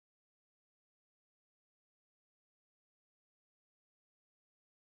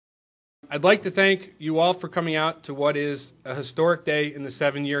I'd like to thank you all for coming out to what is a historic day in the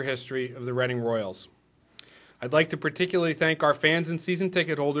 7-year history of the Reading Royals. I'd like to particularly thank our fans and season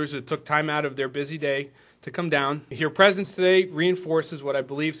ticket holders that took time out of their busy day to come down. Your presence today reinforces what I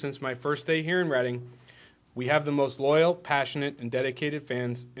believe since my first day here in Reading. We have the most loyal, passionate, and dedicated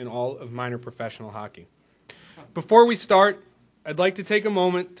fans in all of minor professional hockey. Before we start, I'd like to take a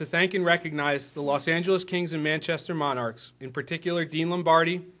moment to thank and recognize the Los Angeles Kings and Manchester Monarchs, in particular Dean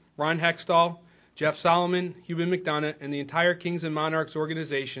Lombardi, Ron Hextall, Jeff Solomon, Hubin McDonough, and the entire Kings and Monarchs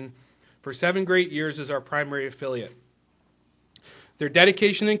organization for 7 great years as our primary affiliate. Their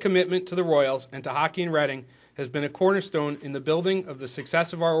dedication and commitment to the Royals and to hockey in Reading has been a cornerstone in the building of the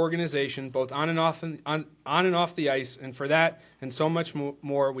success of our organization, both on and off the ice, and for that and so much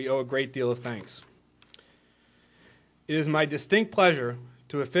more, we owe a great deal of thanks. It is my distinct pleasure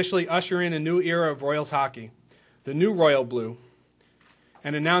to officially usher in a new era of Royals hockey, the new Royal Blue,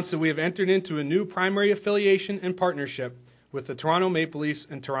 and announce that we have entered into a new primary affiliation and partnership with the Toronto Maple Leafs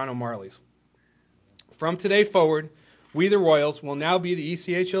and Toronto Marlies. From today forward, we the Royals will now be the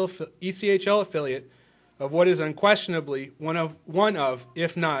ECHL affiliate of what is unquestionably one of,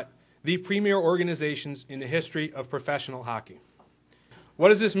 if not, the premier organizations in the history of professional hockey. What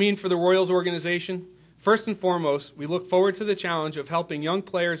does this mean for the Royals organization? First and foremost, we look forward to the challenge of helping young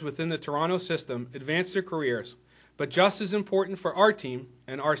players within the Toronto system advance their careers. But just as important for our team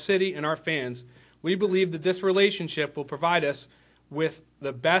and our city and our fans, we believe that this relationship will provide us with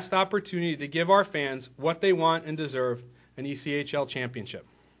the best opportunity to give our fans what they want and deserve, an ECHL championship.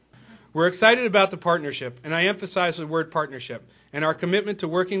 We're excited about the partnership, and I emphasize the word partnership, and our commitment to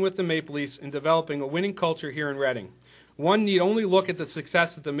working with the Maple Leafs and developing a winning culture here in Reading. One need only look at the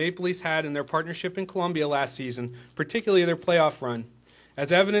success that the Maple Leafs had in their partnership in Columbia last season, particularly their playoff run,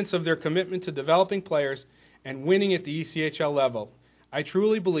 as evidence of their commitment to developing players and winning at the ECHL level. I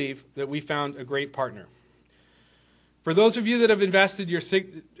truly believe that we found a great partner. For those of you that have invested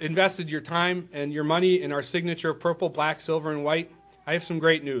your time and your money in our signature purple, black, silver, and white, I have some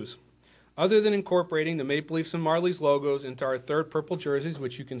great news. Other than incorporating the Maple Leafs and Marlies logos into our third purple jerseys,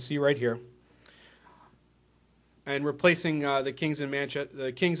 which you can see right here, and replacing the Kings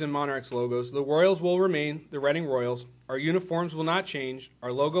and Monarchs logos, the Royals will remain the Reading Royals. Our uniforms will not change.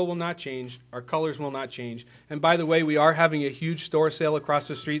 Our logo will not change. Our colors will not change. And by the way, we are having a huge store sale across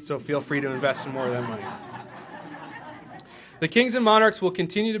the street, so feel free to invest some more of that money. The Kings and Monarchs will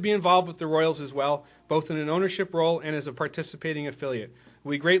continue to be involved with the Royals as well, both in an ownership role and as a participating affiliate.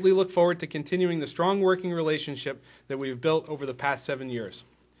 We greatly look forward to continuing the strong working relationship that we've built over the past 7 years.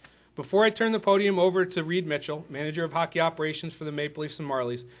 Before I turn the podium over to Reed Mitchell, Manager of Hockey Operations for the Maple Leafs and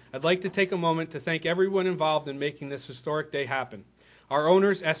Marlies, I'd like to take a moment to thank everyone involved in making this historic day happen. Our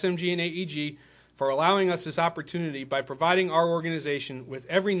owners, SMG and AEG, for allowing us this opportunity by providing our organization with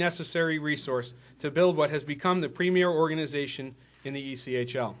every necessary resource to build what has become the premier organization in the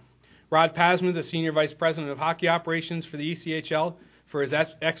ECHL. Rod Pasman, the Senior Vice President of Hockey Operations for the ECHL, for his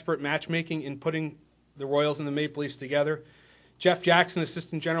expert matchmaking in putting the Royals and the Maple Leafs together. Jeff Jackson,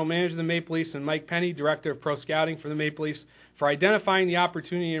 Assistant General Manager of the Maple Leafs, and Mike Penny, Director of Pro Scouting for the Maple Leafs, for identifying the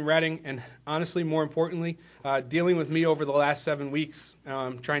opportunity in Reading and, honestly, more importantly, dealing with me over the last 7 weeks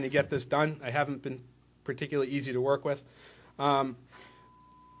trying to get this done. I haven't been particularly easy to work with. And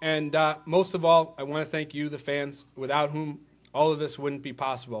most of all, I want to thank you, the fans, without whom all of this wouldn't be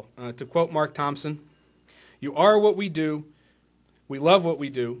possible. To quote Mark Thompson, "You are what we do. We love what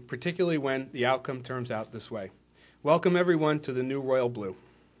we do, particularly when the outcome turns out this way." Welcome, everyone, to the new Royal Blue.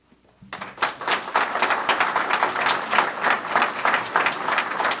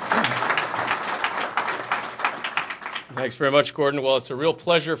 Thanks very much, Gordon. Well, it's a real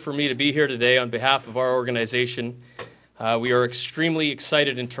pleasure for me to be here today on behalf of our organization. We are extremely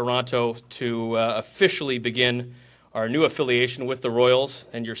excited in Toronto to officially begin our new affiliation with the Royals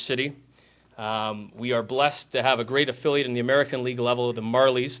and your city. We are blessed to have a great affiliate in the American League level, the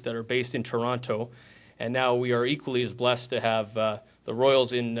Marlies, that are based in Toronto. And now we are equally as blessed to have the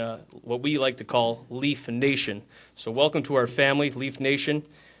Royals in what we like to call Leaf Nation. So welcome to our family, Leaf Nation.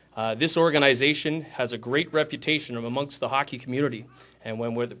 This organization has a great reputation amongst the hockey community. And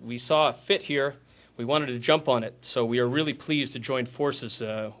when we saw a fit here, we wanted to jump on it. So we are really pleased to join forces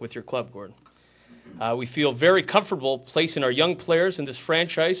with your club, Gordon. We feel very comfortable placing our young players in this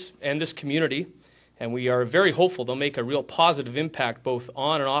franchise and this community. And we are very hopeful they'll make a real positive impact both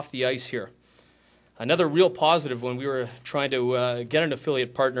on and off the ice here. Another real positive when we were trying to get an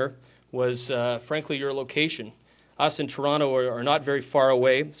affiliate partner was, frankly, your location. Us in Toronto are not very far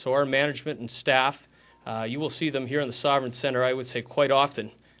away, so our management and staff, you will see them here in the Sovereign Centre, I would say, quite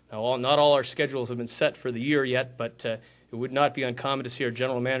often. Now, not all our schedules have been set for the year yet, but it would not be uncommon to see our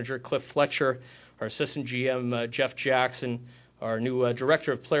general manager, Cliff Fletcher, our assistant GM, Jeff Jackson, our new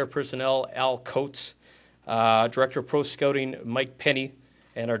director of player personnel, Al Coates, director of pro scouting, Mike Penny,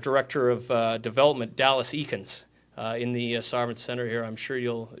 and our director of development, Dallas Eakins, in the Sovereign Center here. I'm sure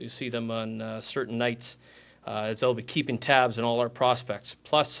you'll see them on certain nights as they'll be keeping tabs on all our prospects.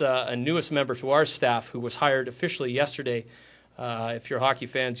 Plus, a newest member to our staff who was hired officially yesterday. If you're hockey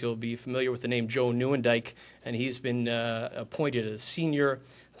fans, you'll be familiar with the name Joe Neuendijk, and he's been appointed as senior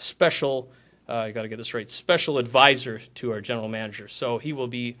special, I got to get this right, special advisor to our general manager. So he will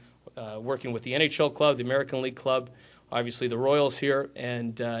be working with the NHL club, the American League club, obviously the Royals here,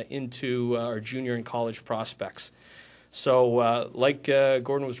 and into our junior and college prospects. So like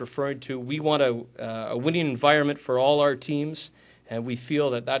Gordon was referring to, we want a winning environment for all our teams, and we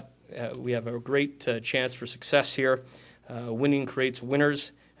feel that we have a great chance for success here. Winning creates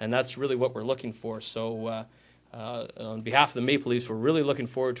winners, and that's really what we're looking for. So on behalf of the Maple Leafs, we're really looking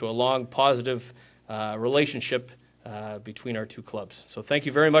forward to a long, positive relationship between our two clubs. So thank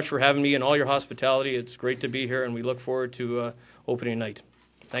you very much for having me and all your hospitality. It's great to be here, and we look forward to opening night.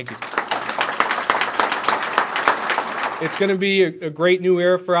 Thank you. It's going to be a great new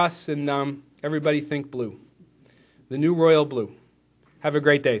era for us, and everybody think blue. The new royal blue. Have a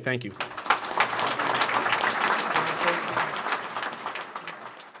great day. Thank you.